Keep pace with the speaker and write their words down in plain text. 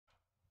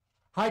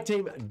Hi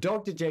team,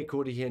 Dr. J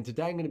Corder here, and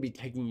today I'm going to be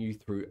taking you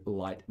through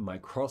light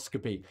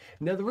microscopy.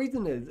 Now the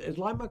reason is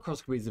light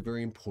microscopy is a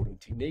very important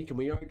technique and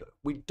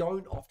we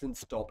don't often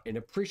stop and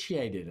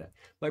appreciate it.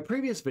 My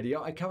previous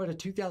video, I covered a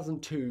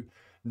 2002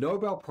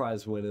 Nobel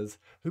Prize winners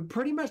who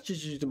pretty much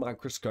just used a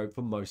microscope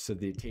for most of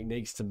their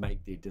techniques to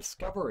make their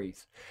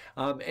discoveries.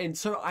 And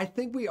so I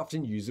think we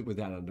often use it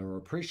without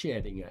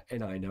underappreciating it,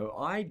 and I know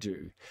I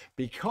do,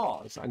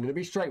 because I'm going to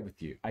be straight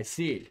with you. I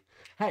said,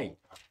 hey,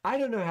 I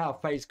don't know how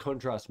a phase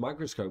contrast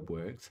microscope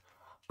works.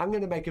 I'm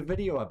going to make a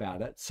video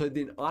about it, so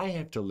then I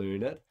have to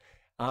learn it.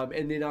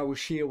 And then I will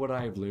share what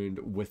I have learned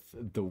with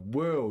the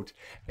world.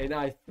 And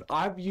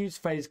I've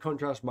used phase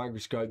contrast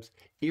microscopes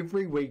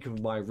every week of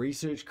my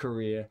research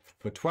career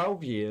for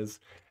 12 years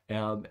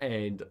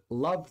and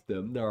loved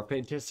them. They're a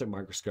fantastic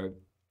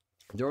microscope.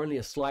 They're only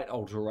a slight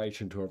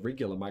alteration to a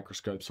regular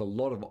microscope, so a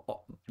lot of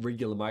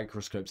regular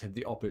microscopes have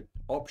the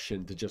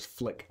option to just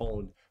flick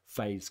on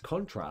phase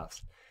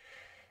contrast.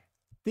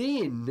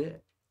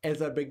 Then,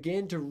 as I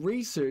began to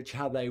research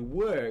how they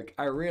work,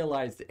 I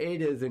realized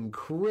it is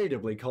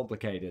incredibly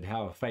complicated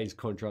how a phase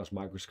contrast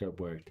microscope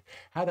worked.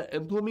 How to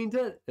implement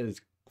it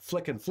is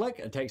flick and flick.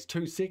 It takes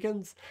 2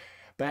 seconds.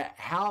 But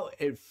how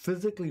it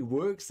physically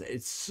works,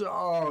 it's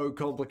so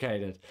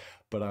complicated.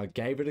 But I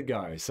gave it a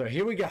go. So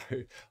here we go.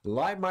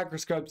 Light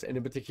microscopes, and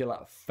in particular,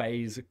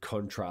 phase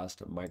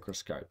contrast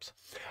microscopes.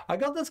 I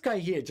got this guy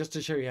here just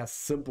to show you how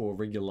simple a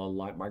regular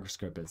light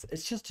microscope is.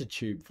 It's just a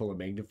tube full of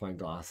magnifying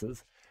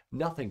glasses.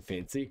 Nothing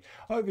fancy.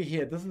 Over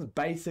here, this is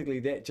basically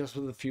that, just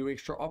with a few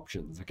extra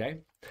options, okay?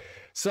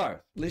 So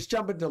let's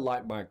jump into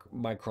light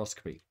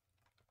microscopy.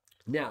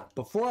 Now,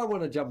 before I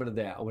want to jump into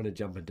that, I want to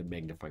jump into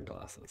magnifying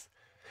glasses.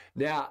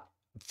 Now,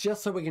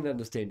 just so we can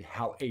understand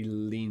how a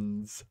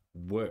lens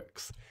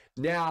works.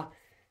 Now,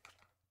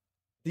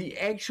 the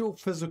actual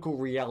physical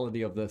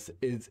reality of this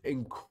is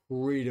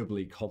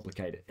incredibly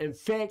complicated. In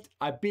fact,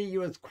 I bet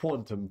you it's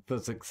quantum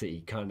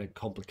physics-y kind of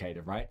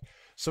complicated, right?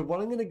 So what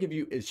I'm going to give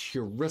you is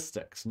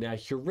heuristics. Now,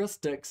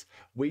 heuristics,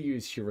 we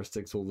use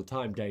heuristics all the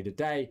time, day to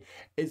day.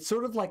 It's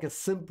sort of like a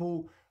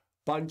simple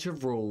bunch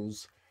of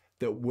rules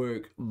that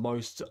work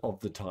most of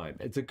the time.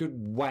 It's a good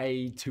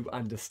way to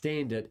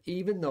understand it,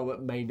 even though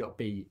it may not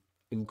be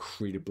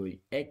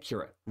incredibly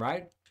accurate,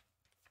 right?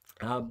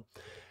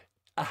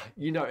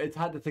 You know, it's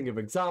hard to think of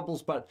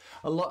examples, but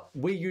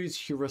we use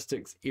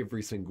heuristics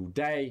every single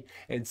day,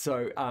 and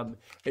so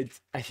it's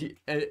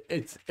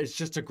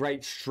just a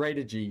great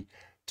strategy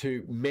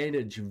to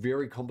manage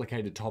very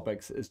complicated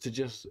topics, is to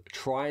just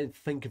try and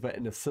think of it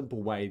in a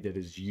simple way that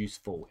is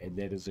useful, and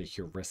that is a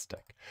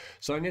heuristic.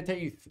 So I'm going to tell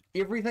you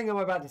everything I'm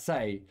about to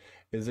say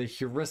is a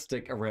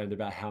heuristic around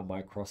about how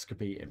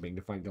microscopy and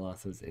magnifying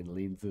glasses and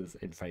lenses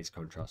and phase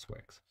contrast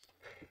works.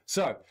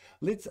 So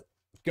let's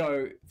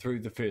go through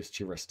the first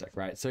heuristic,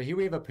 right? So here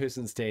we have a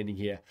person standing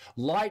here.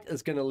 Light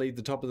is going to leave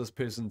the top of this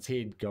person's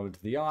head, go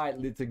into the eye.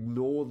 Let's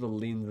ignore the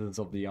lenses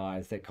of the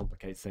eyes. That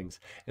complicates things.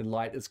 And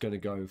light is going to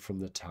go from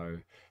the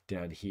toe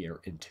down here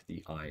into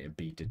the eye and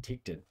be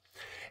detected.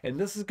 And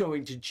this is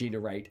going to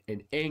generate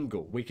an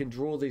angle. We can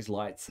draw these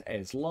lights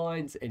as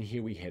lines, and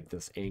here we have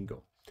this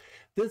angle.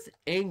 This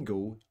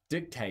angle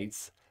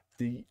dictates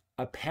the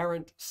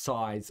apparent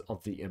size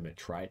of the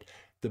image, right?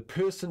 The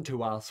person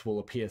to us will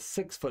appear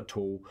 6 foot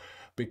tall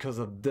because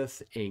of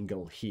this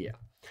angle here.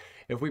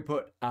 If we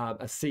put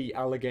a C.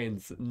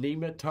 elegans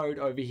nematode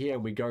over here,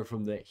 and we go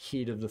from the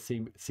head of the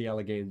C.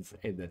 elegans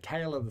and the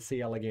tail of the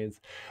C.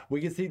 elegans, we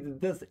can see that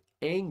this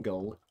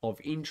angle of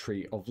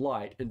entry of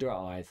light into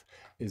our eyes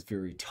is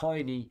very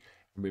tiny.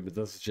 Remember,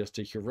 this is just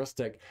a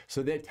heuristic,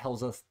 so that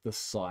tells us the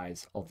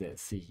size of that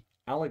C.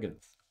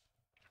 elegans.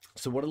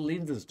 So what do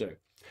lenses do?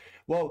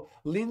 Well,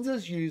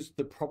 lenses use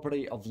the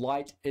property of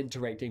light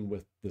interacting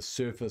with the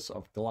surface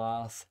of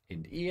glass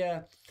and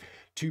air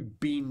to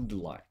bend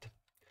light.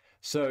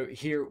 So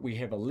here we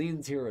have a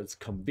lens here, it's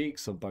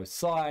convex on both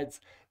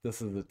sides.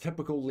 This is a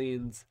typical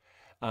lens.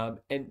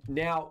 And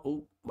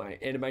now, my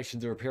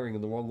animations are appearing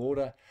in the wrong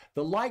order.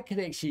 The light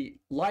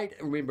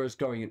remember, is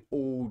going in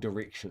all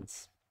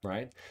directions,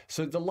 right?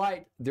 So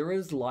there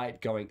is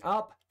light going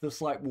up. This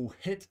light will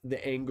hit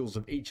the angles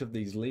of each of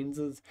these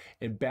lenses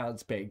and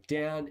bounce back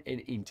down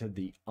and enter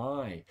the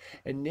eye.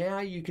 And now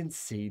you can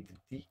see that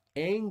the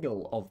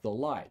angle of the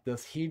light,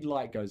 this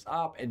headlight goes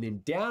up and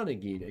then down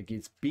again. It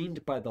gets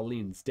bent by the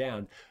lens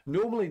down.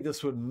 Normally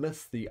this would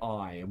miss the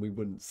eye and we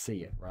wouldn't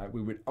see it, right?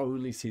 We would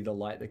only see the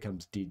light that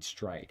comes dead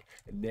straight,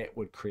 and that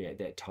would create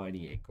that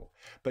tiny angle.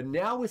 But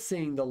now we're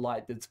seeing the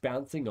light that's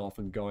bouncing off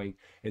and going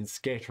and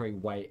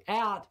scattering way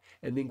out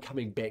and then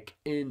coming back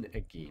in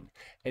again.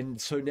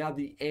 And so now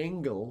the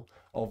angle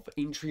of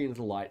entry into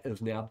the light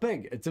is now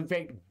big. It's in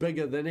fact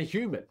bigger than a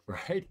human,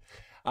 right?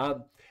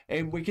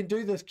 And we can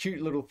do this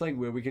cute little thing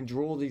where we can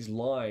draw these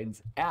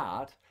lines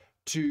out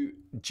to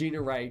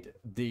generate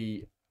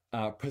the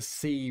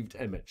perceived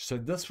image. So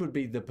this would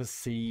be the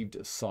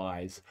perceived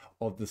size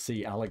of the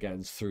C.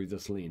 elegans through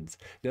this lens.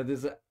 Now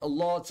there's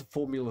lots of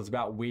formulas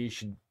about where you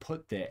should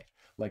put that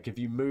Like if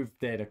you move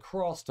that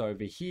across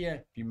over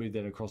here, if you move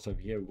that across over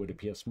here, it would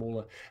appear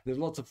smaller. There's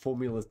lots of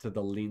formulas to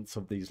the lengths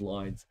of these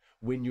lines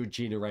when you're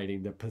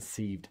generating the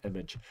perceived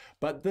image.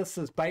 But this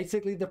is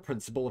basically the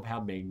principle of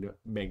how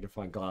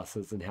magnifying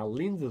glasses and how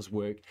lenses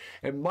work.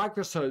 And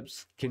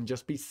microscopes can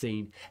just be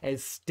seen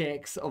as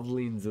stacks of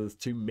lenses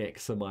to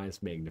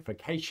maximize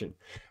magnification,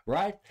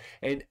 right?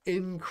 And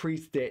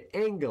increase that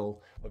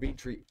angle of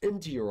entry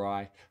into your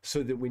eye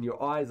so that when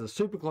your eyes are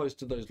super close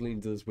to those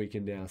lenses, we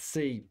can now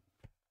see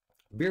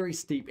very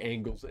steep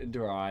angles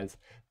into our eyes,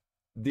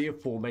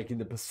 therefore making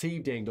the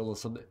perceived angle or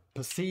some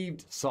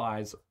perceived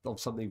size of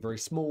something very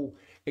small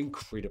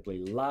incredibly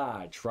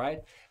large,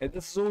 right? And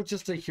this is all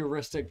just a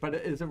heuristic, but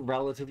it is a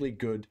relatively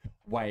good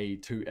way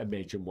to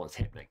imagine what's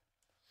happening.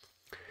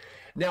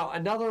 Now,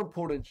 another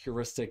important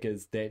heuristic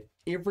is that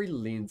every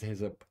lens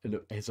has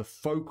a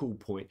focal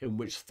point in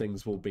which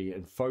things will be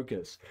in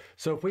focus.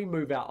 So if we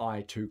move our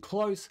eye too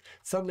close,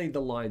 suddenly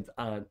the lines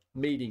aren't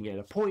meeting at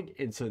a point,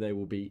 and so they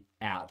will be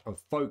out of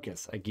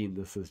focus. Again,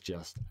 this is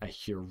just a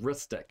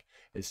heuristic.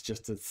 It's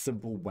just a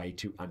simple way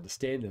to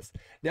understand this.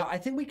 Now, I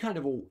think we kind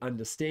of all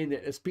understand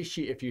that,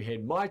 especially if you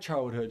had my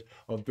childhood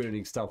of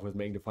burning stuff with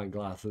magnifying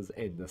glasses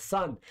and the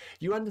sun.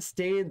 You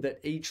understand that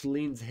each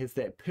lens has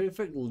that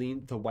perfect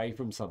length away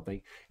from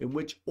something in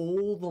which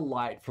all the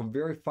light from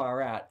very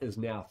far out is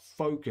now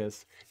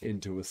focused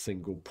into a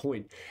single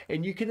point.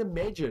 And you can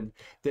imagine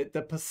that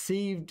the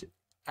perceived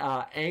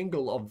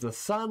angle of the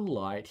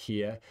sunlight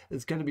here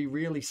is going to be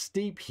really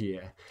steep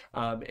here,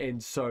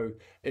 and so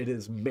it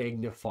is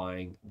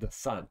magnifying the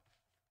sun.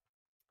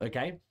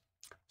 Okay,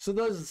 so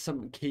those are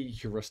some key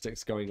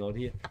heuristics going on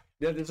here.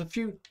 Now there's a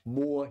few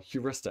more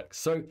heuristics.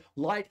 So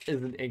light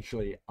isn't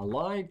actually a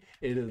line,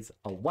 it is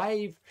a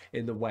wave,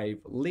 and the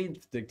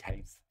wavelength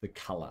dictates the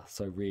color.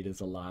 So red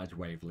is a large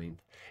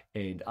wavelength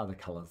and other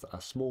colors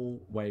are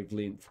small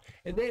wavelengths,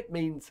 and that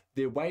means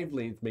their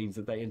wavelength means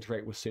that they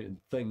interact with certain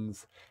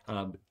things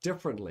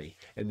differently,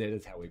 and that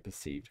is how we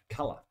perceive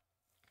color.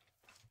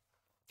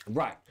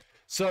 Right.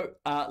 So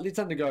let's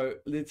have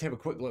a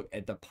quick look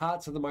at the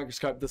parts of the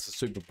microscope. This is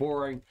super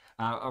boring.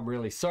 I'm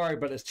really sorry,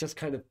 but it's just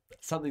kind of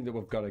something that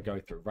we've got to go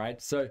through,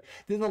 right? So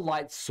there's a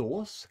light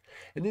source,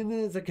 and then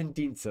there's a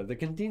condenser. The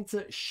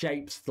condenser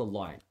shapes the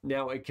light.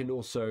 Now it can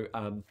also,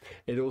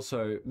 it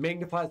also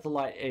magnifies the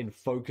light and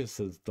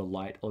focuses the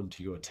light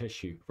onto your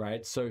tissue,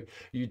 right? So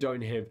you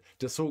don't have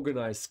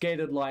disorganized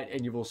scattered light,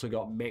 and you've also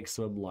got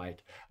maximum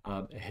light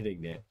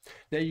hitting that.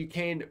 Now you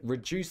can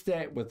reduce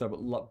that with a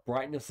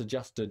brightness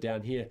adjuster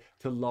down here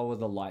to lower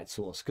the light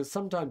source, because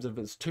sometimes if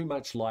it's too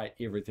much light,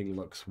 everything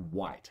looks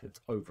white. It's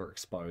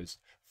overexposed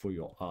for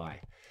your eye.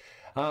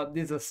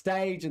 There's a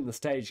stage, and the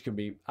stage can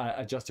be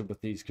adjusted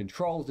with these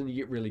controls, and you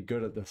get really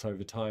good at this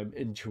over time,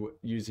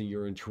 using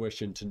your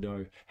intuition to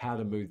know how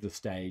to move the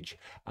stage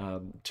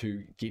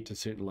to get to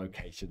certain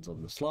locations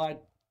on the slide.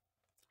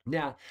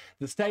 Now,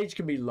 the stage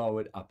can be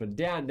lowered up and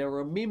down. Now,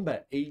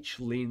 remember,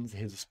 each lens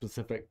has a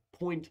specific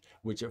point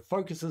which it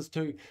focuses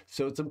to,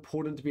 so it's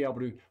important to be able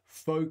to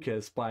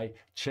focus by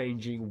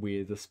changing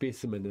where the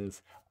specimen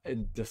is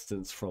in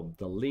distance from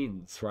the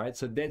lens, right?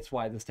 So that's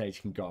why the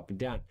stage can go up and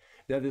down.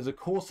 Now, there's a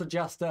coarse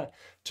adjuster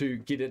to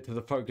get it to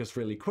the focus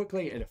really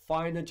quickly, and a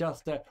fine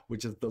adjuster,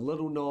 which is the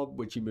little knob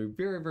which you move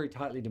very, very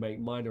tightly to make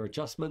minor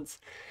adjustments.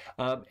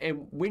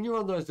 And when you're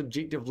on those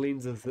objective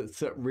lenses that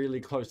sit really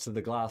close to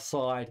the glass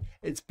side,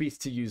 it's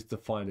best to use the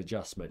fine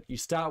adjustment. You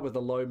start with a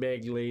low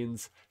mag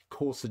lens,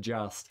 coarse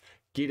adjust,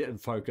 get it in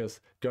focus,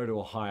 go to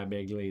a higher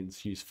mag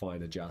lens, use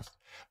fine adjust.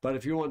 But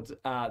if you want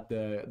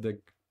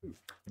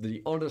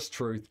the honest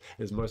truth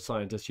is most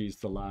scientists use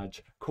the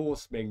large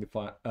coarse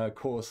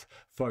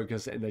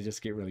focus, and they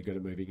just get really good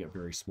at moving at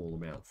very small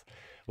amounts.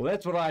 Well,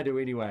 that's what I do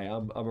anyway.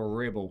 I'm a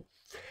rebel.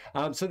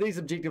 So these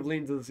objective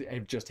lenses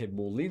have just had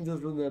more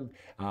lenses in them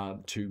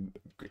to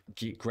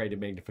get greater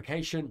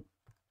magnification,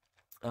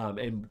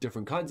 and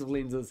different kinds of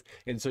lenses,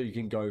 and so you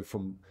can go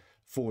from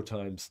 4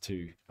 times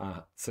to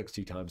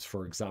 60 times,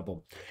 for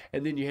example.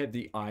 And then you have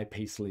the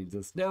eyepiece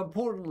lenses. Now,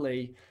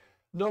 importantly,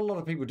 not a lot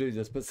of people do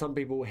this, but some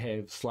people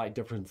have slight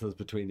differences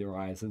between their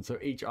eyes, and so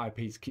each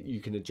eyepiece, you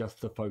can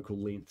adjust the focal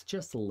length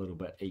just a little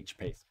bit each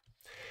piece.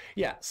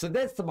 Yeah, so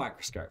that's the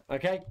microscope,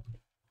 okay?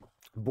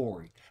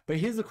 Boring. But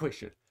here's the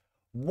question.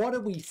 What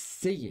are we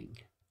seeing?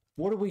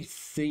 What are we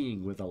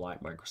seeing with a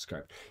light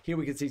microscope? Here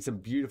we can see some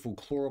beautiful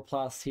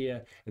chloroplasts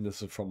here, and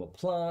this is from a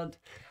plant,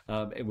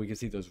 and we can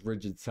see those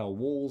rigid cell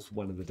walls,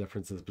 one of the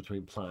differences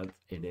between plant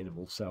and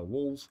animal cell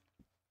walls.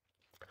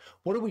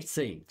 What are we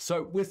seeing?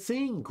 So we're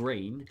seeing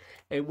green,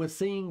 and we're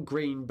seeing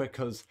green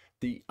because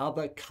the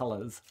other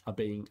colors are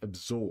being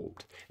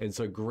absorbed. And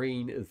so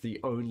green is the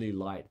only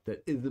light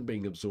that isn't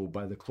being absorbed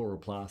by the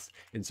chloroplast,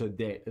 and so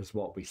that is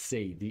what we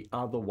see. The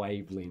other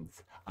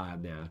wavelengths are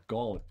now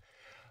gone.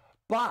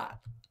 But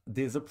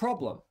there's a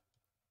problem.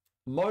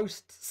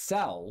 Most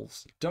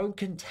cells don't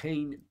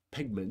contain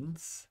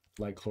pigments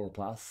like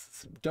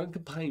chloroplasts, don't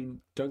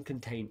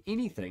contain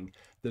anything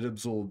that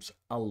absorbs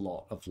a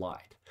lot of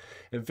light.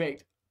 In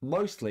fact,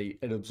 mostly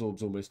it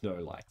absorbs almost no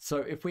light. So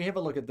if we have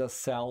a look at this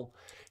cell,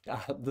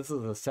 this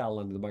is a cell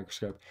under the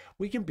microscope,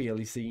 we can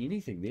barely see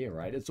anything there,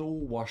 right? It's all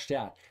washed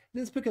out.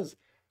 And that's because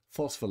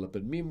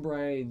phospholipid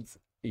membranes,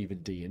 even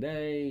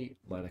DNA,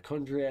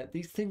 mitochondria,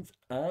 these things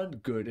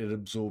aren't good at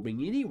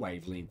absorbing any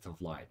wavelength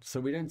of light. So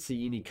we don't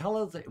see any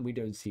colors and we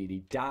don't see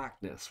any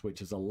darkness,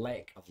 which is a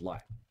lack of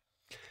light.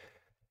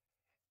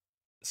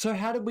 So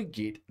how did we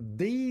get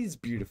these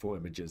beautiful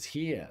images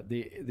here?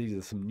 These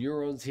are some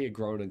neurons here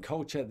grown in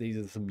culture. These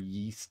are some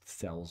yeast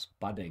cells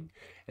budding,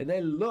 and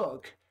they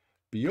look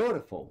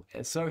beautiful.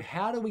 And so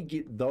how do we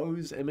get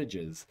those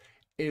images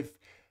if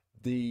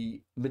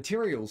the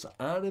materials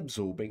aren't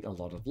absorbing a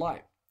lot of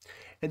light?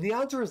 And the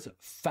answer is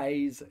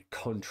phase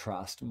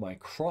contrast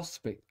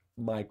microscopy.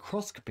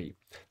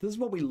 This is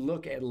what we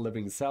look at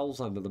living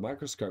cells under the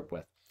microscope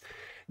with.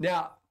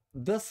 Now,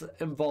 this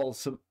involves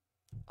some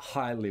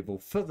high level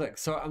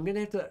physics. So I'm going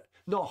to have to,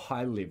 not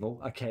high level,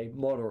 okay,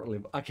 moderate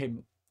level, okay,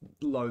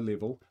 low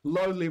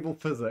level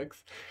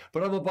physics,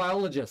 but I'm a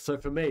biologist. So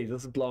for me,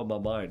 this is blowing my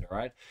mind,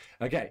 right?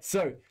 Okay,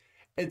 so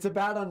it's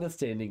about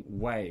understanding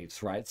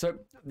waves, right? So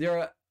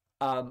there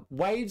are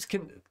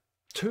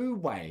two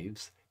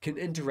waves can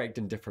interact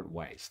in different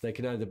ways. They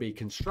can either be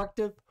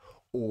constructive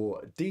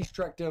or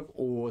destructive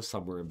or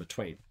somewhere in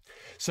between.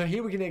 So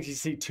here we can actually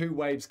see two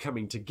waves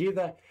coming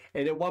together,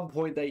 and at one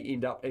point they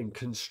end up in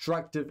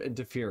constructive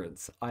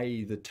interference,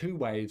 i.e. the two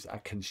waves are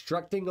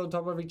constructing on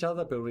top of each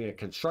other, building a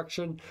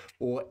construction,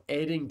 or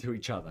adding to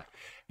each other.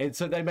 And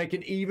so they make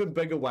an even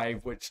bigger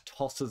wave which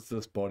tosses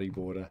this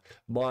bodyboarder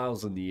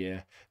miles in the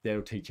air.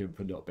 That'll teach him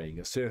for not being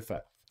a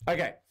surfer.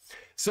 Okay,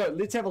 so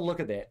let's have a look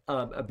at that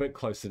a bit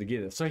closer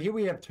together. So here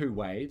we have two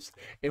waves.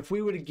 If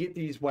we were to get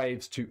these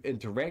waves to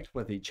interact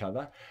with each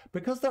other,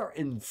 because they're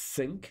in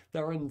sync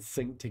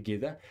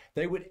together,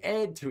 they would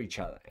add to each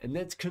other, and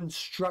that's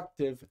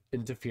constructive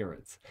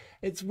interference.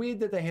 It's weird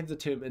that they have the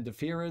term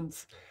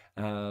interference.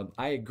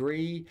 I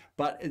agree,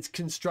 but it's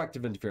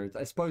constructive interference.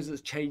 I suppose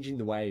it's changing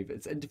the wave.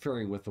 It's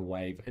interfering with the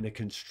wave in a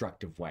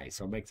constructive way,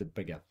 so it makes it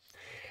bigger.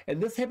 And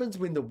this happens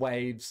when the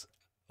waves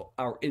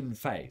are in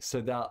phase.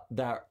 So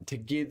they're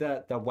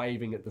together, they're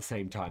waving at the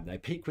same time. They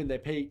peak when they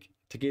peak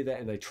together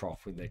and they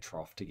trough when they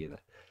trough together.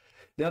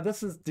 Now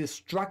this is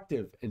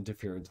destructive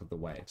interference of the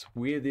waves.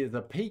 Where there's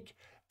a peak,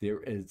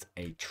 there is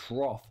a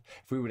trough.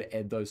 If we were to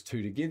add those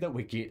two together,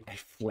 we get a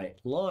flat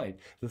line.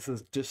 This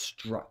is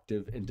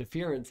destructive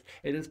interference,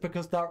 and it's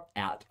because they're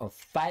out of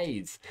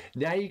phase.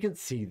 Now you can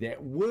see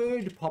that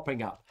word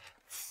popping up,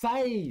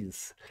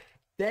 phase.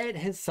 That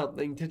has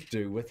something to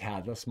do with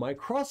how this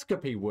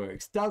microscopy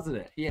works, doesn't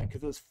it? Yeah,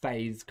 because it's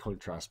phase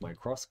contrast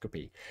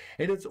microscopy.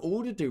 And it's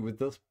all to do with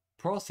this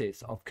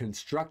process of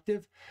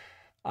constructive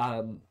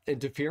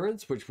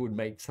interference, which would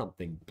make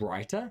something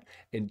brighter,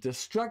 and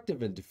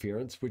destructive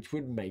interference, which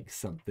would make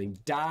something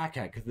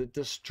darker because it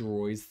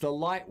destroys the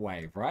light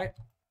wave, right?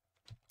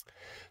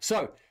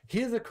 So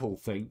here's a cool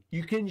thing.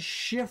 You can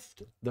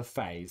shift the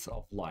phase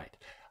of light.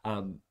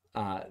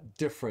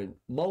 Different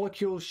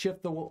molecules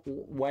shift the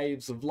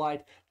waves of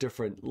light,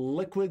 different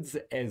liquids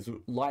as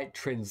light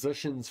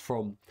transitions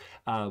from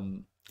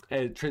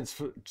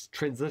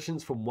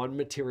transitions from one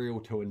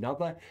material to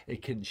another.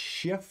 It can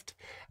shift,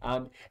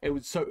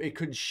 so it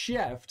could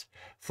shift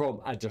from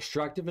a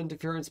destructive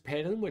interference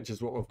pattern, which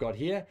is what we've got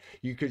here.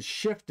 You could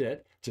shift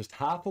it just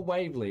half a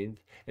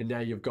wavelength, and now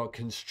you've got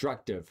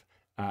constructive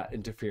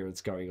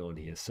interference going on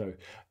here. So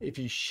if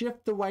you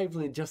shift the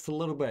wavelength just a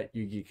little bit,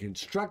 you get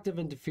constructive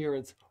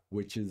interference,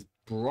 which is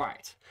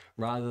bright,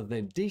 rather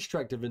than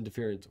destructive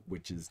interference,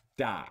 which is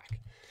dark.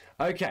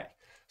 Okay,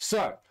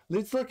 so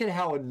let's look at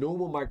how a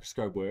normal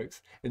microscope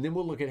works, and then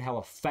we'll look at how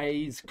a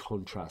phase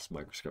contrast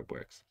microscope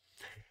works.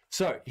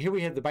 So here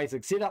we have the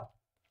basic setup.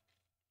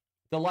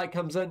 The light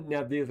comes in.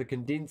 Now there's a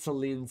condenser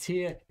lens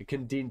here. It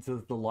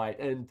condenses the light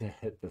in to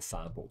hit the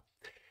sample.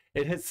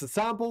 It hits the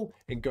sample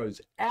and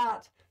goes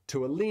out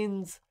to a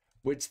lens,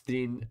 which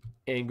then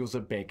angles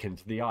it back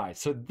into the eye.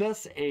 So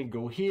this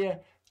angle here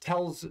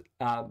tells,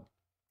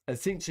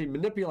 essentially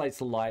manipulates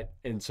the light,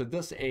 and so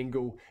this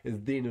angle is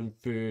then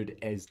inferred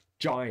as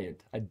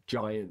a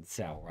giant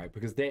cell, right?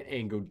 Because that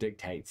angle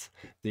dictates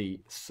the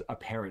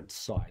apparent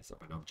size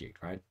of an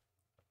object, right?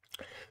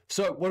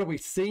 So what are we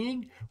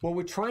seeing? Well,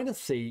 we're trying to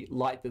see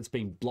light that's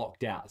been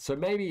blocked out. So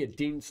maybe a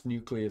dense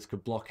nucleus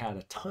could block out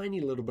a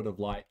tiny little bit of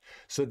light,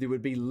 so there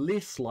would be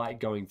less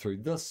light going through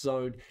this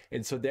zone,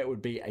 and so that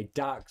would be a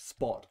dark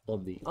spot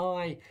on the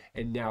eye,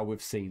 and now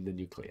we've seen the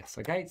nucleus.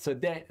 Okay, so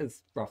that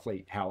is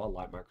roughly how a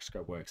light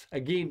microscope works.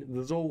 Again,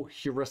 there's all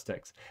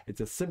heuristics.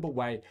 It's a simple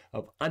way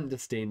of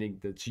understanding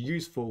that's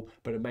useful,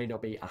 but it may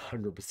not be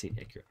 100%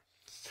 accurate.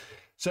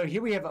 So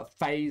here we have a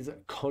phase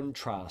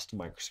contrast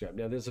microscope.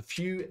 Now there's a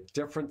few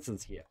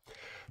differences here.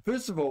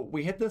 First of all,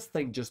 we have this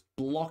thing just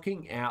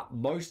blocking out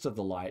most of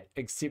the light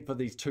except for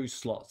these two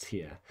slots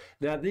here.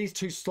 Now these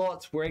two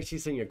slots, we're actually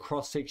seeing a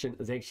cross section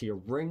is actually a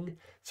ring.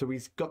 So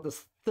we've got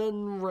this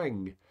thin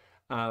ring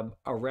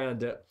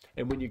around it,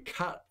 and when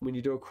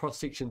you do a cross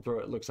section through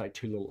it, it looks like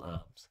two little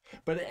arms,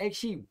 but it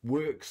actually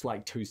works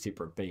like two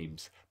separate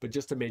beams. But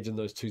just imagine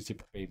those two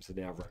separate beams are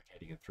now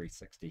rotating in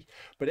 360,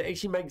 but it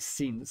actually makes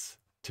sense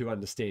to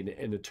understand it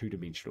in a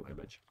two-dimensional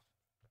image.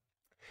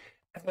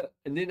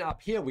 And then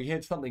up here we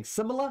have something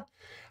similar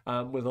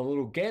with a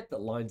little gap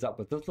that lines up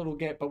with this little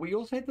gap, but we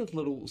also have this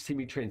little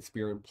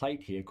semi-transparent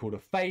plate here called a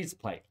phase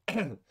plate.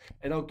 And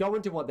I'll go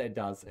into what that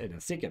does in a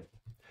second.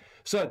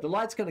 So the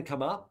light's going to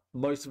come up,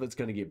 most of it's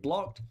going to get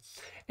blocked,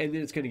 and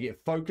then it's going to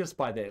get focused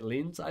by that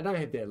lens. I don't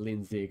have that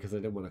lens there because I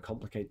don't want to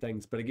complicate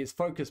things, but it gets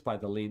focused by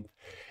the lens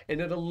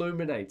and it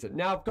illuminates it.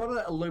 Now I've got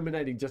it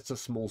illuminating just a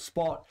small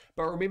spot,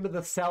 but remember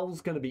the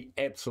cell's going to be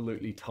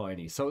absolutely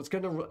tiny, so it's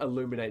going to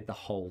illuminate the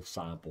whole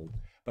sample,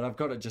 but I've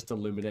got it just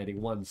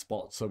illuminating one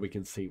spot so we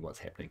can see what's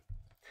happening.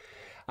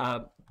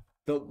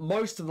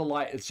 Most of the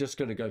light is just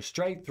going to go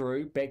straight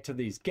through back to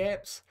these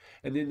gaps,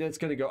 and then that's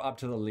going to go up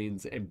to the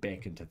lens and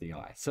back into the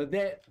eye. So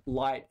that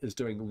light is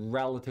doing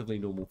relatively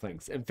normal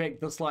things. In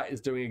fact, this light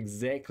is doing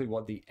exactly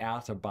what the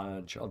outer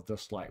branch of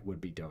this light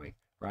would be doing,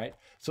 right?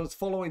 So it's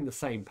following the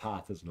same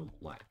path as normal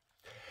light.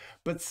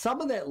 But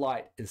some of that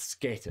light is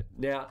scattered.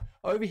 Now,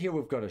 over here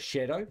we've got a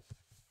shadow.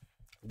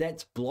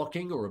 That's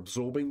blocking or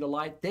absorbing the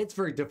light. That's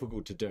very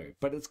difficult to do,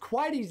 but it's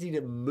quite easy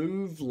to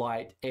move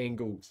light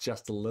angles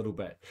just a little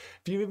bit.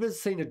 If you've ever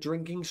seen a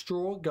drinking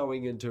straw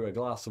going into a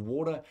glass of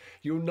water,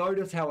 you'll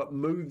notice how it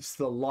moves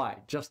the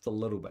light just a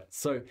little bit.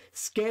 So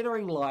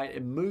scattering light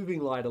and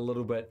moving light a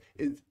little bit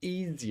is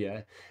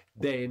easier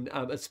than,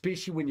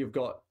 especially when you've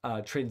got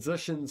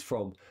transitions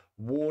from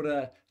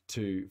water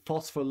to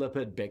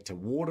phospholipid, back to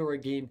water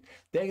again.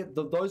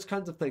 Those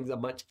kinds of things are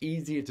much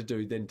easier to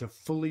do than to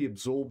fully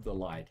absorb the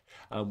light,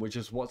 which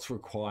is what's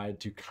required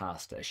to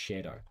cast a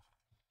shadow.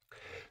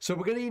 So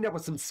we're going to end up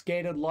with some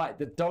scattered light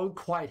that don't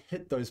quite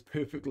hit those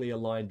perfectly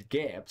aligned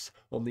gaps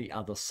on the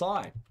other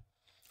side.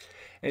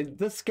 And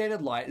this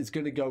scattered light is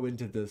going to go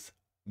into this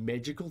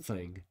magical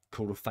thing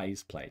called a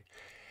phase plate.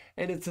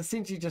 And it's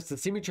essentially just a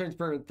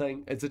semi-transparent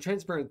thing. It's a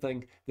transparent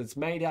thing that's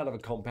made out of a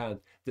compound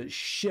that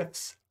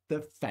shifts the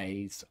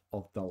phase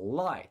of the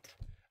light.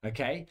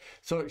 Okay,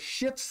 so it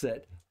shifts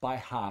it by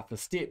half a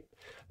step.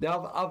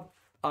 Now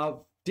I've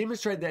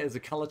demonstrated that as a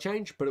color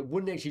change, but it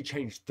wouldn't actually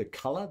change the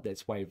color,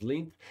 that's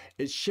wavelength.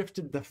 It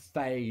shifted the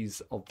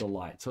phase of the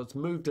light, so it's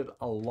moved it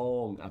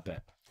along a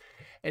bit.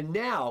 And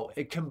now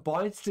it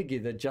combines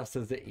together just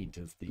as it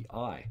enters the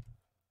eye.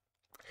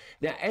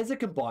 Now, as it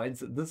combines,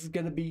 this is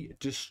going to be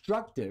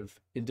destructive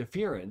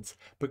interference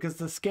because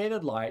the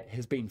scattered light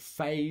has been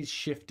phase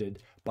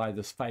shifted by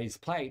this phase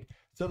plate,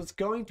 so it's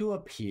going to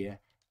appear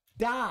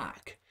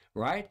dark,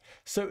 right?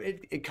 So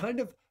it kind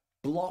of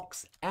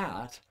blocks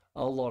out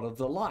a lot of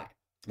the light,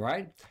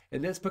 right?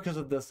 And that's because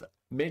of this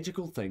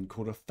magical thing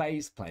called a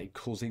phase plate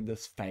causing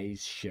this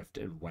phase shift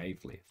in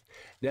wavelength.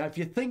 Now, if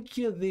you think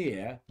you're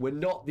there, we're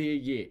not there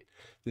yet.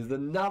 There's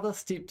another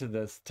step to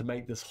this to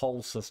make this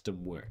whole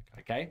system work,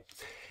 okay?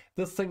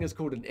 This thing is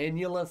called an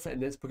annulus,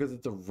 and that's because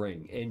it's a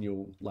ring.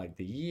 Annual, like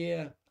the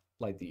year,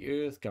 like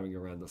the earth going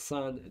around the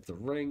sun, it's a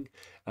ring.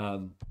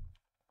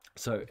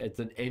 So it's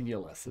an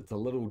annulus. It's a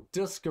little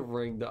disc of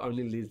ring that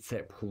only lets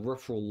that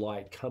peripheral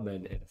light come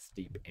in at a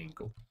steep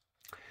angle.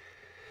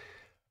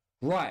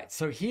 Right,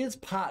 so here's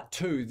part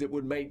two that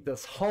would make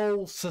this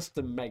whole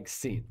system make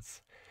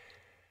sense.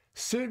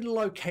 Certain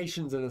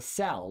locations in a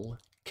cell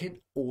can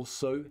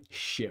also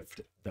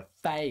shift the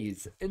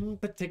phase, in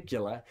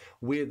particular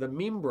where the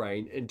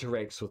membrane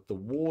interacts with the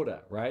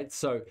water, right?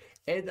 So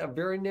at a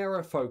very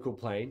narrow focal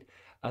plane,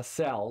 a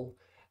cell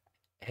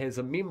has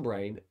a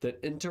membrane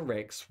that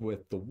interacts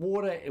with the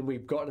water, and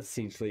we've got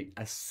essentially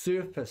a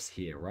surface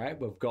here, right?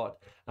 We've got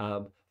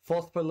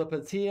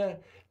phospholipids here,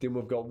 then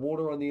we've got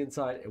water on the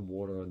inside and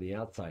water on the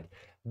outside.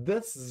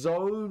 This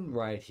zone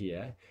right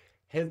here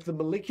has the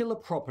molecular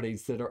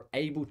properties that are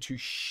able to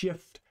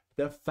shift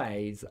the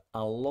phase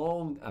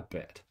along a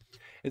bit.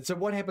 And so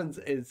what happens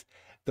is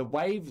the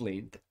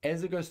wavelength,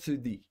 as it goes through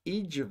the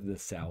edge of the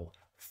cell,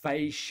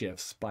 phase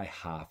shifts by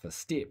half a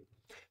step.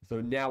 So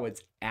now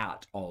it's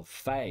out of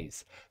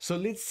phase. So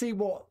let's see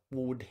what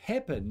would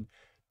happen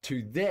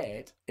to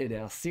that in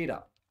our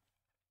setup.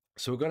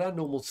 So we've got our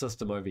normal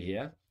system over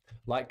here.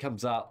 Light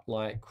comes up,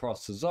 light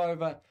crosses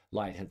over,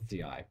 light hits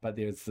the eye. But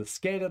there's the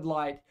scattered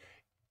light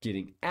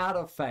getting out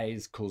of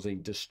phase,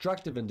 causing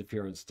destructive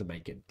interference to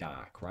make it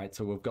dark, right?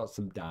 So we've got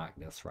some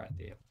darkness right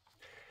there.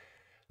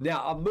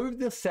 Now, I'll move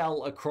the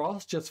cell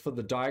across just for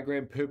the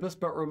diagram purpose,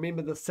 but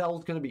remember the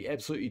cell's going to be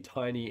absolutely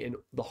tiny and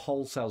the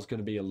whole cell's going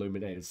to be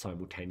illuminated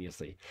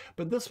simultaneously.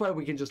 But this way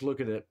we can just look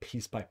at it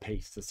piece by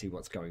piece to see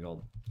what's going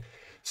on.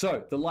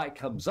 So the light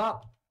comes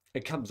up,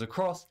 it comes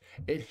across,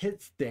 it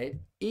hits that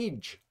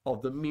edge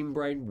of the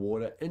membrane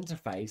water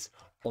interface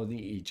on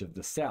the edge of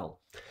the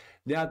cell.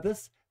 Now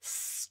this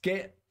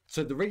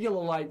so the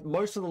regular light,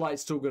 most of the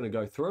light's still going to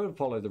go through and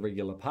follow the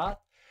regular path,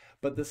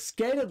 but the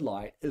scattered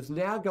light is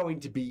now going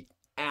to be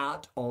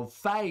out of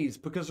phase,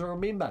 because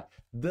remember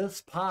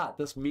this part,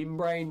 this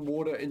membrane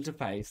water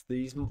interface,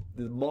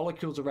 the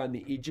molecules around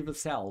the edge of a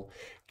cell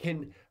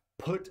can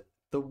put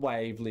the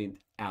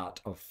wavelength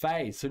out of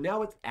phase. So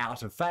now it's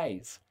out of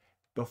phase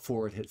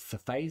before it hits the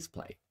phase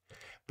plate.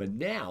 But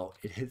now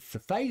it hits the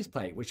phase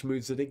plate, which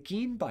moves it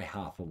again by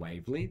half a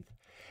wavelength.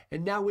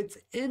 And now it's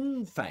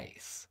in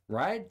phase,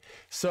 right?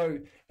 So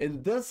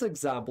in this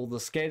example, the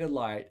scattered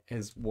light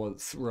has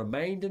once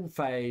remained in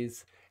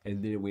phase,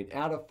 and then it went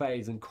out of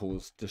phase and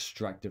caused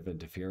destructive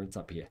interference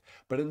up here.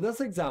 But in this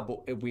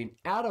example, it went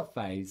out of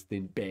phase,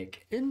 then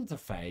back into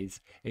phase,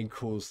 and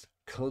caused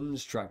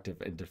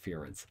constructive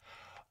interference.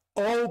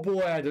 Oh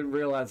boy, I didn't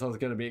realize I was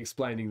going to be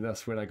explaining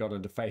this when I got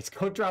into phase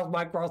contrast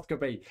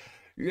microscopy.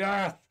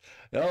 Yes!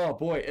 Oh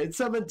boy, it's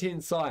some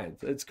intense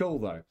science. It's cool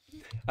though.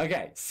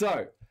 Okay,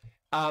 so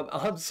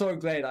I'm so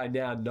glad I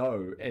now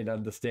know and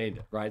understand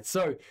it, right?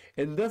 So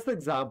in this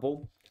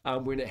example,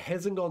 when it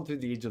hasn't gone through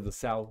the edge of the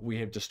cell, we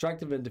have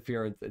destructive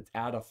interference, it's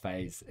out of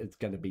phase, it's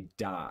going to be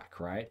dark,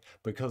 right?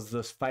 Because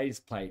this phase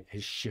plate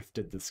has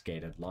shifted the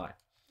scattered light.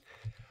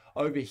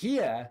 Over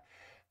here,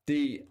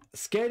 the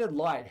scattered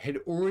light had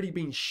already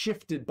been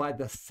shifted by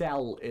the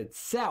cell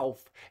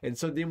itself, and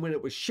so then when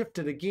it was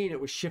shifted again,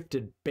 it was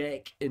shifted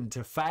back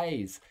into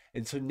phase.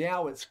 And so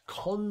now it's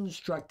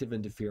constructive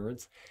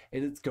interference,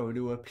 and it's going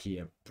to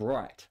appear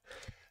bright.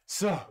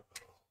 So,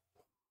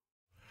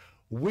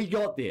 we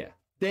got there.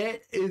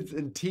 That is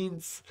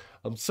intense.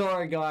 I'm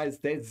sorry guys,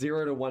 that's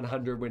 0 to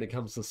 100 when it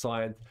comes to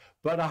science,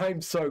 but I'm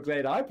so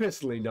glad I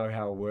personally know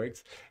how it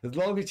works. As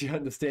long as you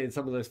understand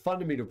some of those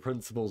fundamental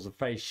principles of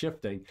phase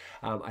shifting,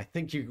 I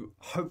think you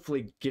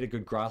hopefully get a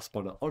good grasp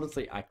on it.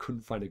 Honestly, I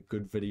couldn't find a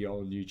good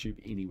video on YouTube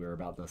anywhere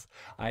about this.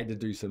 I had to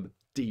do some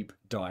deep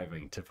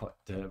diving to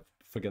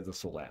figure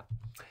this all out.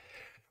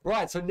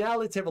 Right, so now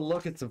let's have a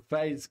look at some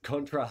phase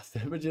contrast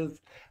images.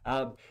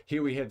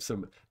 Here we have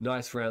some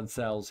nice round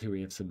cells. Here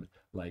we have some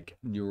like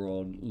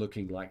neuron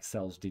looking like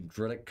cells,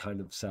 dendritic kind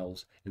of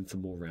cells, and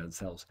some more round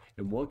cells.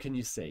 And what can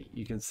you see?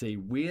 You can see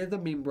where the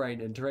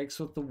membrane interacts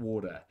with the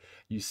water.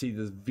 You see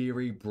this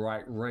very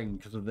bright ring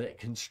because of that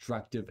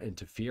constructive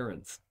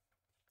interference.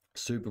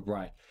 Super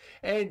bright.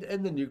 And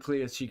in the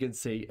nucleus, you can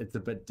see it's a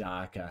bit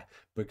darker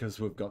because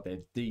we've got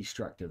that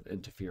destructive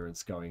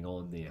interference going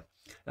on there.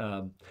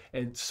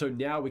 And so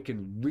now we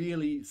can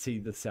really see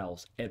the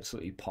cells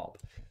absolutely pop.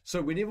 So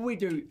whenever we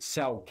do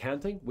cell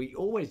counting, we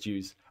always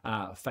use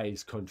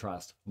phase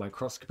contrast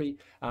microscopy.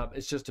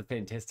 It's just a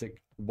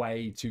fantastic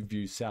way to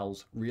view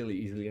cells really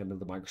easily under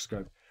the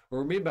microscope.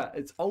 Remember,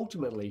 it's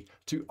ultimately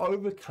to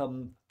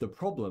overcome the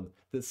problem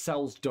that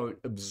cells don't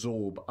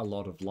absorb a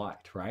lot of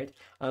light, right?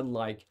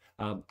 Unlike,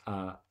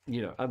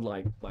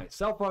 unlike my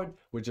cell phone,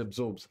 which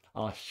absorbs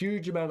a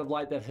huge amount of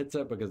light that hits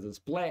it because it's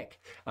black.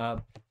 A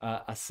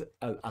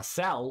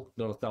cell,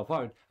 not a cell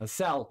phone, a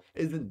cell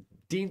isn't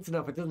dense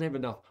enough, it doesn't have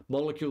enough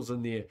molecules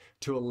in there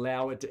to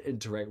allow it to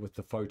interact with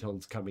the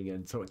photons coming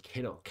in, so it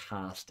cannot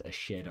cast a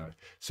shadow.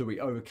 So we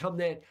overcome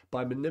that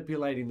by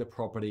manipulating the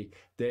property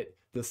that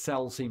the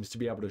cell seems to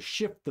be able to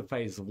shift the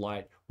phase of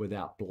light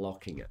without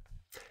blocking it.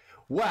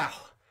 Wow!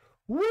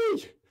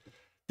 Whee!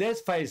 That's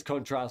phase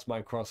contrast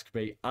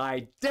microscopy.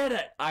 I did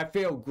it! I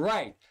feel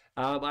great!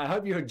 I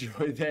hope you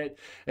enjoyed that.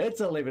 It's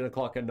 11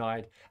 o'clock at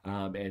night,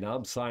 and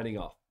I'm signing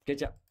off.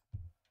 Catch ya.